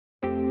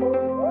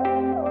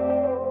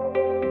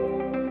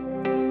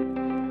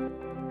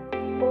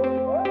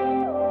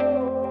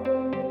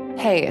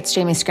Hey, it's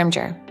Jamie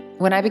Scrimger.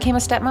 When I became a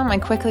stepmom, I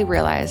quickly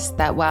realized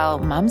that while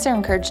moms are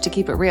encouraged to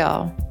keep it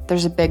real,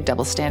 there's a big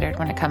double standard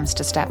when it comes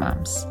to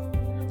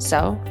stepmoms.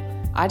 So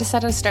I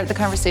decided to start the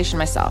conversation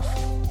myself.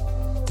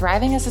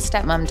 Thriving as a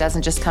stepmom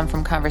doesn't just come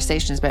from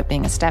conversations about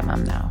being a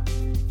stepmom,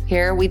 though.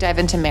 Here we dive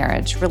into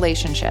marriage,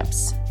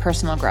 relationships,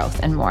 personal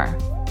growth, and more.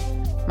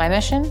 My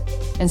mission?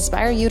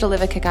 Inspire you to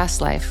live a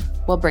kick-ass life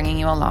while bringing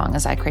you along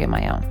as I create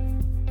my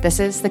own. This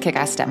is the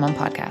Kick-Ass Stepmom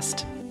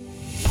Podcast.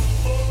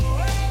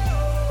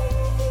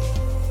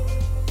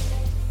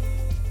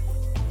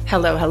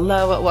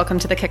 Hello. Welcome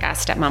to the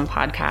Kick-Ass Stepmom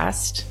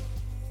Podcast.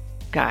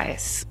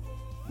 Guys,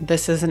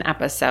 this is an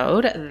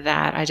episode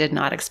that I did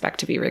not expect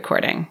to be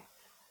recording.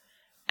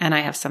 And I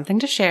have something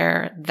to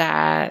share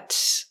that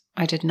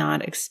I did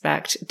not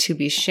expect to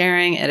be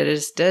sharing. It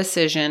is a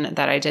decision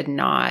that I did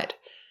not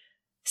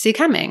see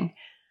coming.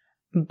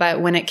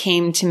 But when it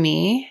came to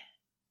me,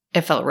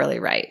 it felt really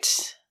right.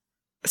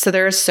 So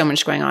there is so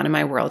much going on in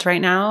my world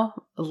right now.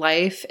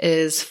 Life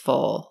is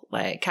full,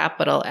 like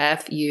capital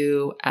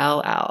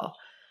F-U-L-L.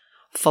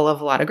 Full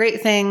of a lot of great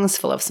things,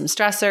 full of some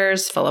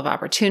stressors, full of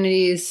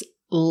opportunities,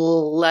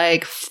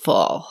 like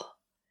full.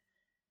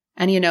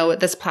 And you know,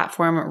 this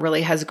platform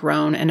really has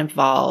grown and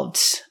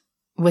evolved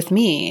with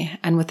me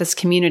and with this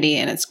community,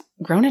 and it's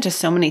grown into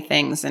so many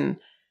things. And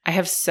I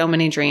have so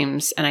many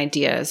dreams and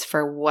ideas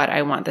for what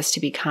I want this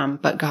to become.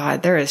 But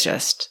God, there is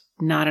just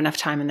not enough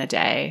time in the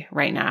day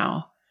right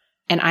now.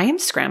 And I am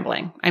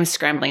scrambling. I'm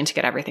scrambling to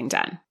get everything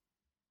done.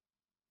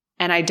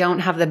 And I don't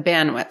have the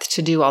bandwidth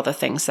to do all the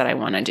things that I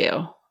want to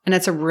do. And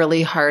it's a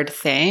really hard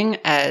thing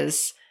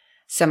as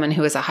someone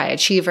who is a high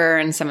achiever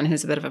and someone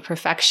who's a bit of a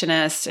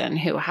perfectionist and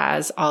who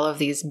has all of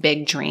these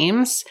big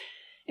dreams.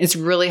 It's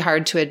really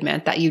hard to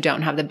admit that you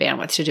don't have the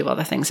bandwidth to do all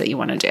the things that you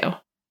want to do.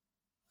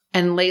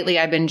 And lately,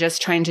 I've been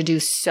just trying to do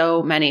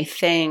so many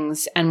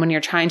things. And when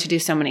you're trying to do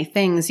so many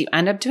things, you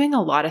end up doing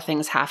a lot of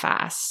things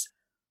half-ass.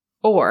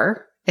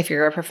 Or if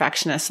you're a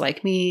perfectionist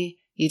like me,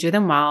 you do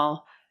them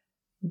well,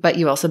 but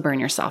you also burn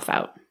yourself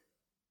out.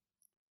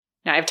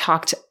 Now, I've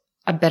talked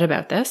a bit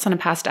about this on a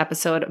past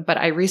episode, but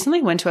I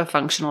recently went to a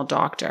functional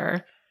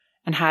doctor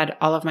and had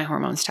all of my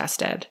hormones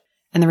tested,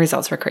 and the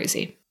results were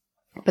crazy.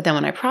 But then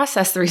when I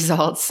processed the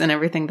results and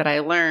everything that I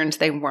learned,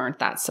 they weren't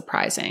that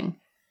surprising.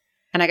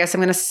 And I guess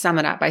I'm going to sum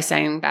it up by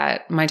saying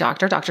that my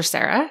doctor, Dr.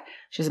 Sarah,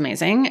 she's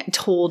amazing,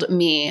 told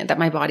me that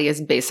my body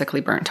is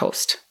basically burnt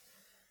toast.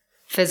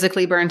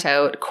 Physically burnt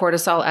out,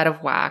 cortisol out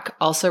of whack,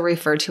 also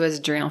referred to as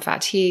adrenal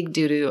fatigue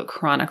due to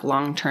chronic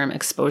long-term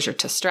exposure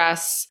to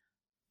stress.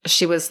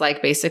 She was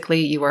like, basically,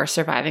 you are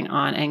surviving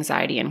on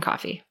anxiety and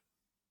coffee.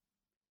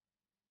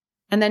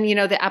 And then, you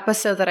know, the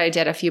episode that I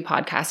did a few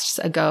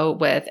podcasts ago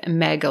with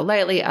Meg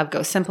Golightly of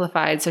Go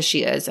Simplified, so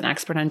she is an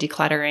expert on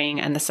decluttering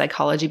and the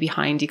psychology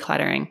behind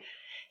decluttering,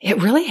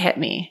 it really hit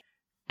me.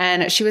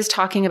 And she was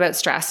talking about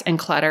stress and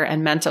clutter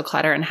and mental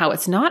clutter and how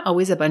it's not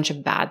always a bunch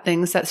of bad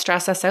things that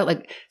stress us out.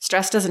 Like,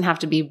 stress doesn't have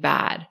to be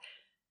bad.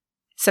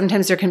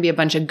 Sometimes there can be a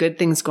bunch of good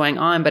things going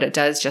on, but it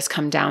does just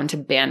come down to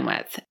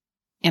bandwidth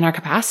in our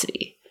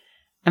capacity.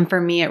 And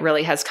for me, it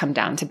really has come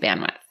down to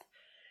bandwidth.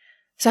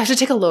 So I have to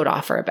take a load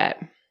off for a bit.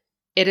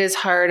 It is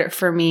hard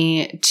for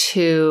me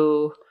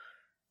to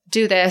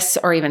do this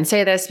or even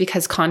say this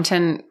because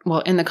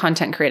in the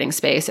content creating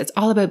space, it's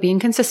all about being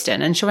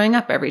consistent and showing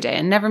up every day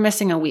and never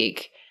missing a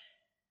week.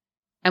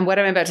 And what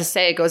I'm about to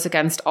say goes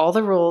against all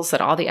the rules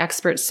that all the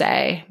experts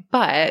say.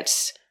 But,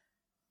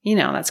 you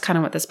know, that's kind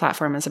of what this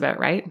platform is about,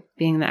 right?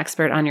 Being the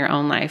expert on your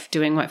own life,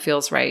 doing what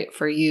feels right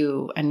for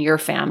you and your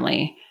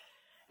family,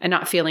 and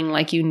not feeling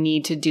like you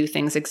need to do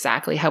things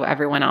exactly how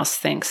everyone else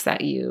thinks that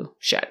you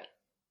should.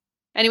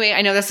 Anyway,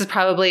 I know this is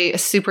probably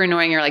super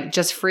annoying. You're like,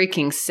 just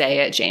freaking say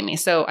it, Jamie.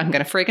 So I'm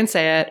going to freaking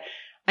say it.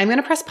 I'm going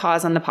to press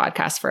pause on the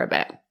podcast for a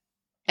bit.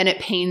 And it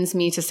pains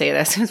me to say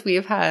this because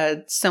we've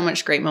had so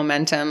much great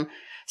momentum,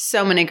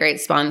 so many great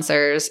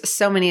sponsors,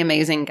 so many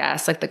amazing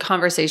guests. Like, the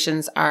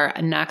conversations are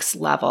next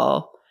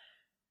level.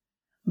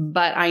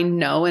 But I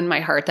know in my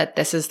heart that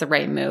this is the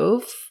right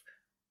move,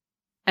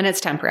 and it's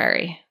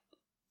temporary.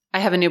 I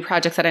have a new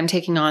project that I'm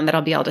taking on that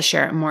I'll be able to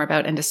share more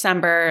about in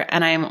December.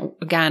 And I'm,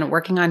 again,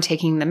 working on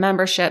taking the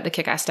membership, the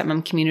Kick-Ass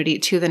Stepmom community,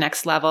 to the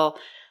next level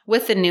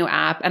with the new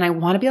app. And I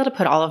want to be able to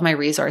put all of my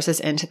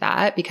resources into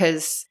that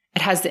because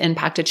it has the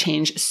impact to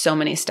change so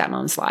many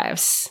stepmoms'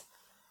 lives.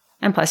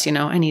 And plus, you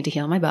know, I need to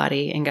heal my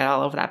body and get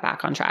all of that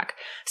back on track.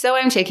 So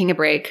I'm taking a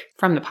break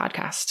from the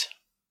podcast.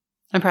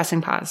 I'm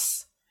pressing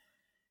pause.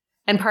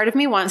 And part of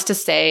me wants to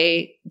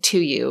say to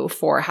you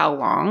for how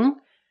long,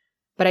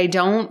 but I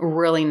don't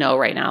really know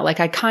right now. Like,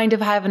 I kind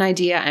of have an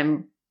idea.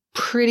 I'm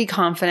pretty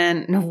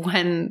confident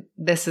when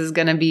this is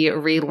going to be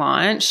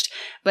relaunched,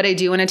 but I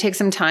do want to take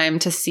some time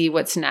to see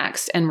what's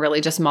next and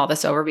really just mull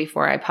this over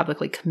before I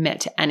publicly commit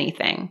to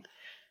anything.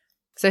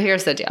 So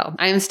here's the deal.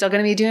 I am still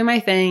going to be doing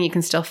my thing. You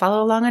can still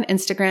follow along on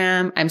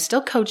Instagram. I'm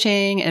still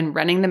coaching and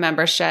running the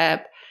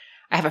membership.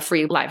 I have a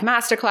free live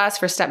masterclass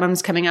for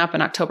stepmoms coming up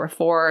on October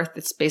 4th.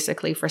 It's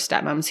basically for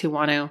stepmoms who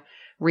want to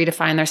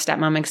redefine their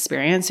stepmom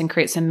experience and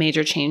create some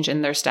major change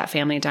in their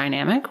step-family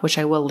dynamic, which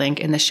I will link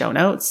in the show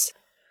notes.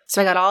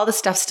 So I got all the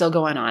stuff still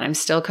going on. I'm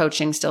still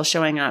coaching, still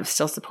showing up,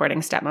 still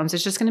supporting stepmoms.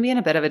 It's just going to be in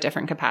a bit of a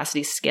different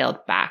capacity,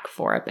 scaled back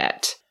for a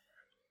bit.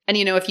 And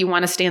if you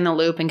want to stay in the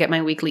loop and get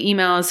my weekly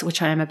emails,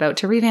 which I am about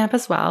to revamp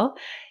as well,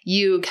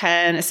 you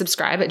can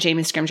subscribe at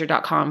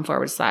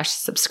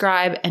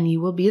jamiescrimger.com/subscribe, and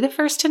you will be the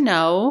first to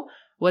know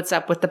what's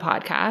up with the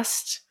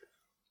podcast.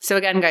 So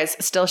again, guys,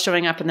 still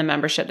showing up in the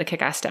membership, the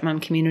Kick-Ass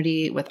Stepmom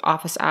community, with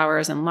office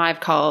hours and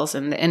live calls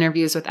and the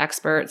interviews with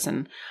experts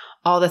and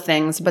all the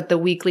things. But the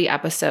weekly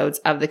episodes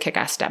of the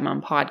Kick-Ass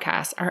Stepmom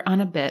podcast are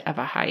on a bit of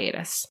a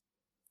hiatus.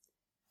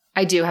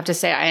 I do have to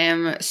say I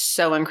am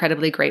so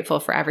incredibly grateful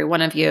for every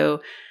one of you,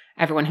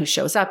 everyone who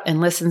shows up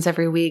and listens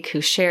every week, who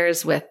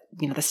shares with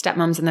the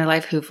stepmoms in their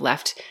life, who've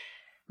left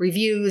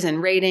reviews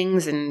and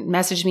ratings and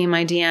messaged me in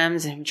my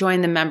DMs and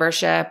joined the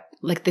membership.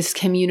 Like, this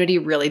community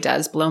really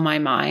does blow my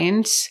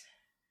mind.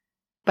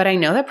 But I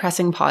know that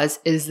pressing pause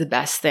is the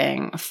best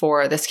thing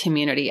for this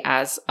community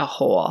as a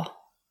whole,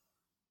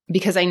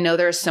 because I know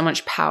there's so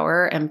much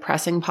power in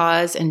pressing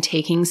pause and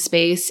taking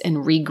space and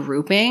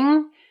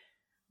regrouping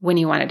when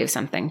you want to do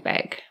something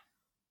big.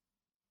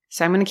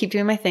 So I'm going to keep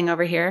doing my thing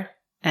over here,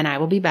 and I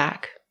will be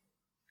back.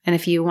 And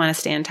if you want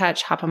to stay in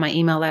touch, hop on my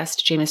email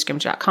list,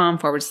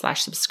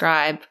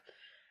 jamiescrimger.com/subscribe.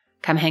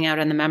 Come hang out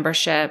in the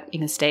membership. You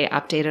can stay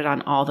updated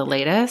on all the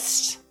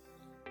latest.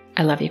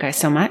 I love you guys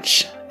so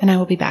much, and I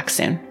will be back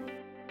soon.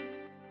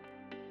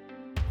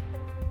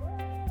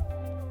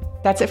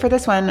 That's it for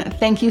this one.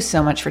 Thank you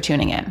so much for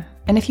tuning in.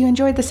 And if you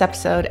enjoyed this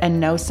episode and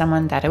know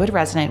someone that it would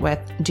resonate with,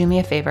 do me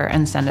a favor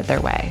and send it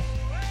their way.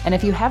 And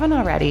if you haven't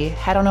already,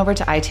 head on over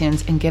to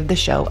iTunes and give the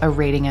show a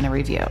rating and a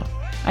review.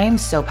 I am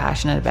so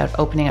passionate about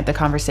opening up the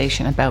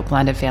conversation about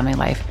blended family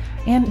life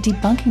and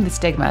debunking the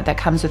stigma that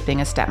comes with being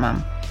a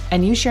stepmom.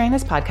 And you sharing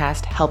this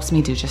podcast helps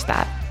me do just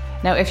that.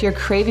 Now, if you're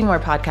craving more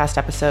podcast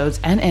episodes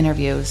and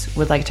interviews,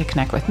 would like to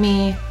connect with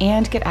me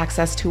and get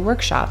access to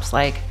workshops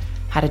like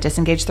how to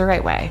disengage the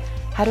right way,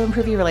 how to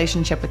improve your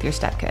relationship with your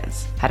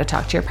stepkids, how to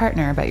talk to your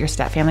partner about your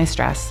stepfamily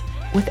stress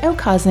without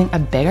causing a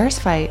big arse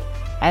fight,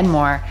 and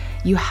more,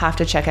 you have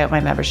to check out my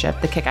membership,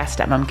 the Kick-Ass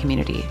Stepmom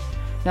community.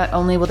 Not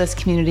only will this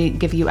community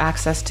give you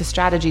access to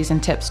strategies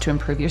and tips to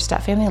improve your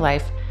stepfamily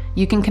life,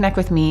 you can connect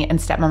with me and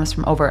stepmoms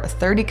from over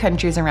 30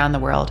 countries around the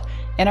world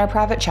in our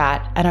private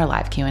chat and our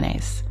live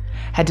Q&As.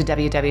 Head to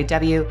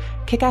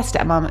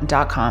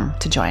www.kickassstepmom.com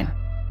to join.